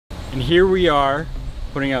And here we are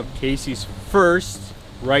putting up Kacey's first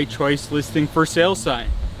Right Choice listing for sale sign.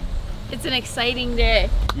 It's an exciting day.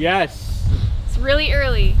 Yes. It's really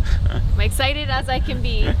early. I'm excited as I can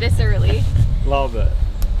be this early. Love it.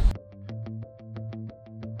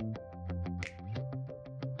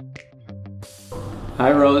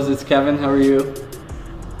 Hi Rose, it's Kevin. How are you?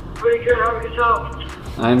 Pretty good. How about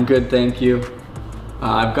yourself? I'm good, thank you.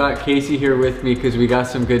 I've got Kacey here with me because we got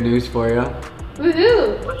some good news for you.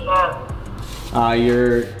 Woohoo! What's that?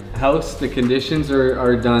 Your house, the conditions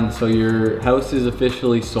are done, so your house is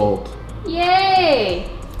officially sold. Yay!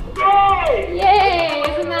 Yay! Yay!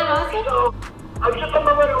 Isn't that awesome? So, I'm just on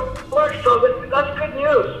my way to work, so that's good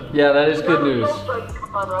news. Yeah, that is good news.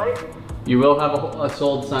 Come on, right? You will have a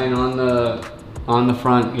sold sign on the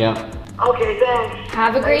front, yeah. Okay, thanks.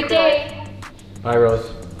 Have a great day. Bye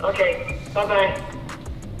Rose. Okay, bye-bye.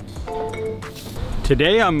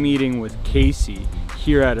 Today I'm meeting with Kacey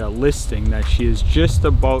here at a listing that she is just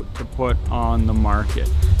about to put on the market.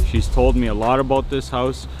 She's told me a lot about this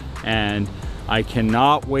house and I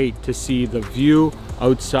cannot wait to see the view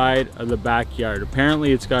outside of the backyard.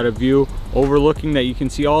 Apparently it's got a view overlooking that you can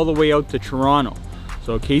see all the way out to Toronto.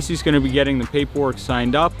 So Kacey's going to be getting the paperwork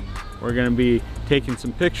signed up. We're going to be taking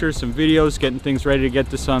some pictures, some videos, getting things ready to get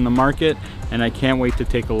this on the market, and I can't wait to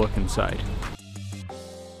take a look inside.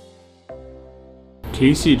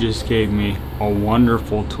 Kacey just gave me a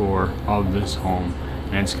wonderful tour of this home,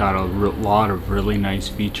 and it's got a lot of really nice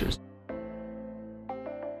features,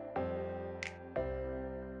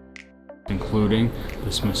 including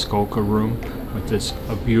this Muskoka room with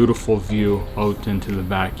a beautiful view out into the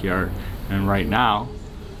backyard. And right now,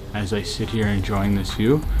 as I sit here enjoying this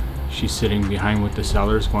view, she's sitting behind with the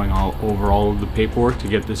sellers going over all of the paperwork to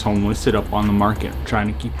get this home listed up on the market. I'm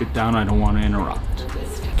trying to keep it down, I don't want to interrupt.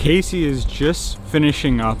 Kacey is just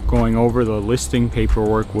finishing up going over the listing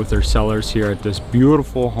paperwork with her sellers here at this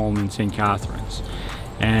beautiful home in St. Catharines.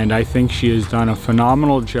 And I think she has done a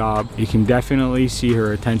phenomenal job. You can definitely see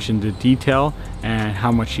her attention to detail and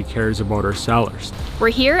how much she cares about her sellers. We're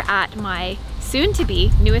here at my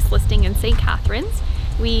soon-to-be newest listing in St. Catharines.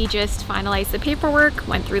 We just finalized the paperwork,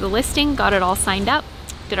 went through the listing, got it all signed up,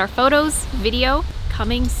 did our photos, video,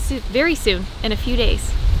 coming very soon, in a few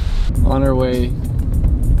days. On our way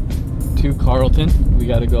to Carleton, we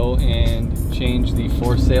got to go and change the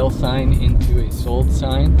for sale sign into a sold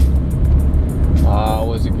sign. It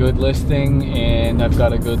was a good listing, and I've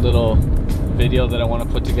got a good little video that I want to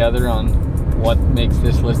put together on what makes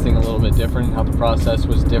this listing a little bit different and how the process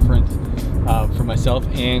was different for myself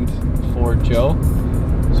and for Joe.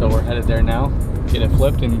 So we're headed there now, get it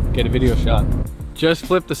flipped and get a video shot. Just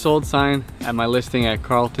flipped the sold sign at my listing at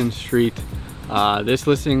Carleton Street. This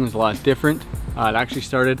listing was a lot different. It actually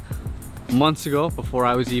started months ago before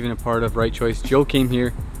I was even a part of Right Choice. Joe came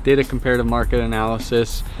here, did a comparative market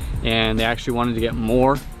analysis, and they actually wanted to get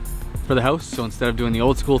more for the house. So instead of doing the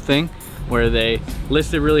old school thing where they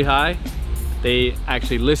listed really high, they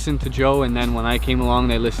actually listened to Joe, and then when I came along,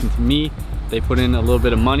 they listened to me. They put in a little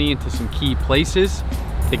bit of money into some key places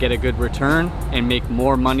to get a good return and make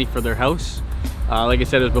more money for their house. Like I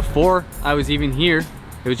said, it was before I was even here.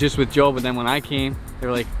 It was just with Joe, but then when I came, they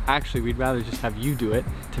were like, actually, we'd rather just have you do it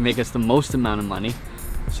to make us the most amount of money.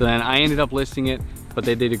 So then I ended up listing it, but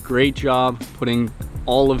they did a great job putting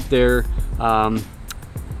all of their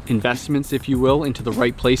investments, if you will, into the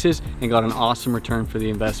right places and got an awesome return for the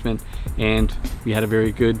investment. And we had a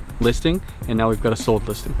very good listing, and now we've got a sold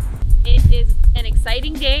listing. It is an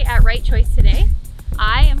exciting day at Right Choice today.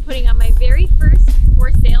 I am putting on my very first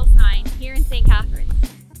for sale sign here in St. Catharines.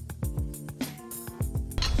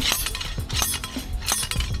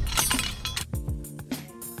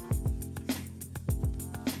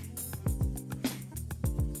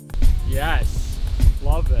 Yes,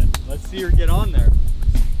 love it. Let's see her get on there.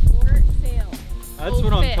 For sale. That's Gold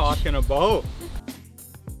what I'm fish. talking about.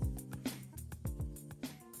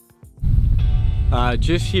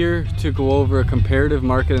 Just here to go over a comparative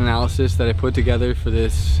market analysis that I put together for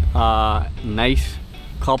this nice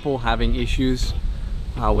couple having issues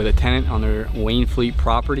with a tenant on their Wainfleet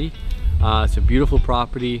property. It's a beautiful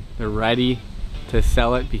property. They're ready to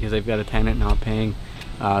sell it because they've got a tenant not paying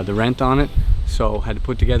the rent on it. So had to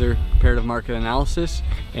put together comparative market analysis,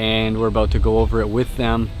 and we're about to go over it with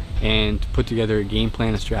them and put together a game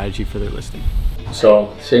plan, a strategy for their listing.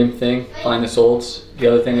 So same thing, find the solds. The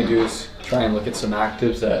other thing I do is try and look at some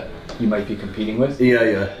actives that you might be competing with.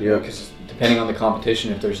 Yeah. Because depending on the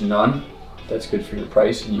competition, if there's none, that's good for your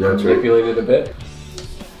price and you can manipulate it a bit.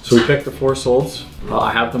 So we picked the 4 solds.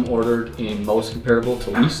 I have them ordered in most comparable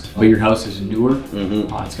to least, but your house is newer.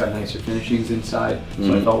 It's got nicer finishings inside,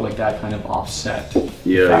 so I felt like that kind of offset the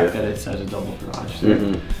fact that it has a double garage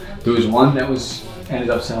there. There was one that was ended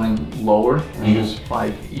up selling lower. I think it was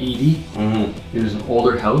 580. It was an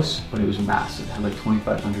older house, but it was massive. It had like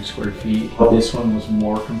 2,500 square feet. This one was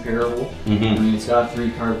more comparable. I mean, it's got a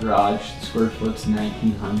 3-car garage. The square foot's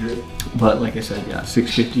 1,900. But like I said, yeah,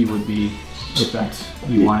 650 would be, if that's,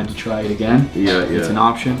 you wanted to try it again, it's an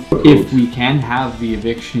option. If we can have the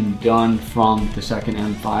eviction done from the second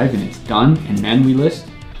M5 and it's done and then we list,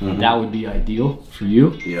 that would be ideal for you.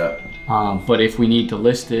 But if we need to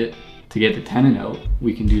list it to get the tenant out,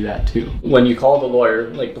 we can do that too. When you call the lawyer,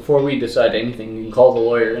 like before we decide anything, you can call the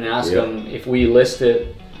lawyer and ask them if we list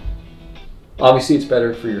it. Obviously it's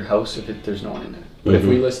better for your house if there's no one in it. But if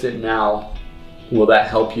we list it now, will that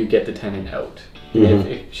help you get the tenant out?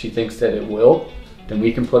 If she thinks that it will, then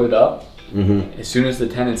we can put it up. As soon as the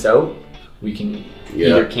tenant's out, we can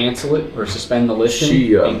either cancel it or suspend the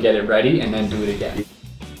listing and get it ready and then do it again.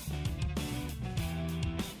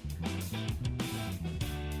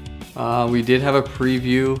 We did have a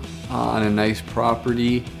preview on a nice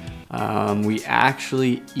property. We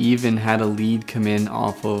actually even had a lead come in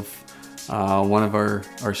off of one of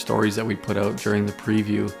our stories that we put out during the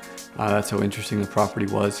preview. That's how interesting the property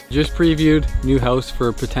was. Just previewed new house for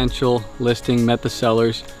a potential listing, met the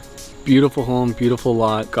sellers. Beautiful home, beautiful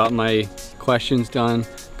lot. Got my questions done,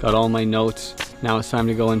 got all my notes. Now it's time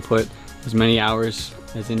to go and put as many hours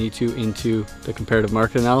as I need to into the comparative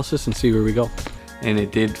market analysis and see where we go. And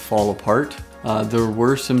it did fall apart. There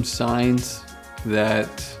were some signs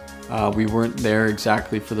that we weren't there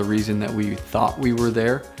exactly for the reason that we thought we were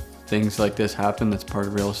there. Things like this happen, that's part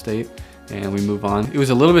of real estate, and we move on. It was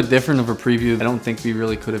a little bit different of a preview. I don't think we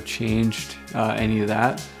really could have changed any of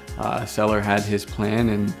that. Seller had his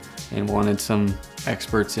plan and wanted some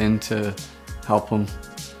experts in to help him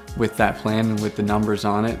with that plan and with the numbers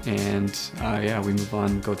on it. And yeah, we move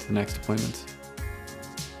on and go to the next appointments.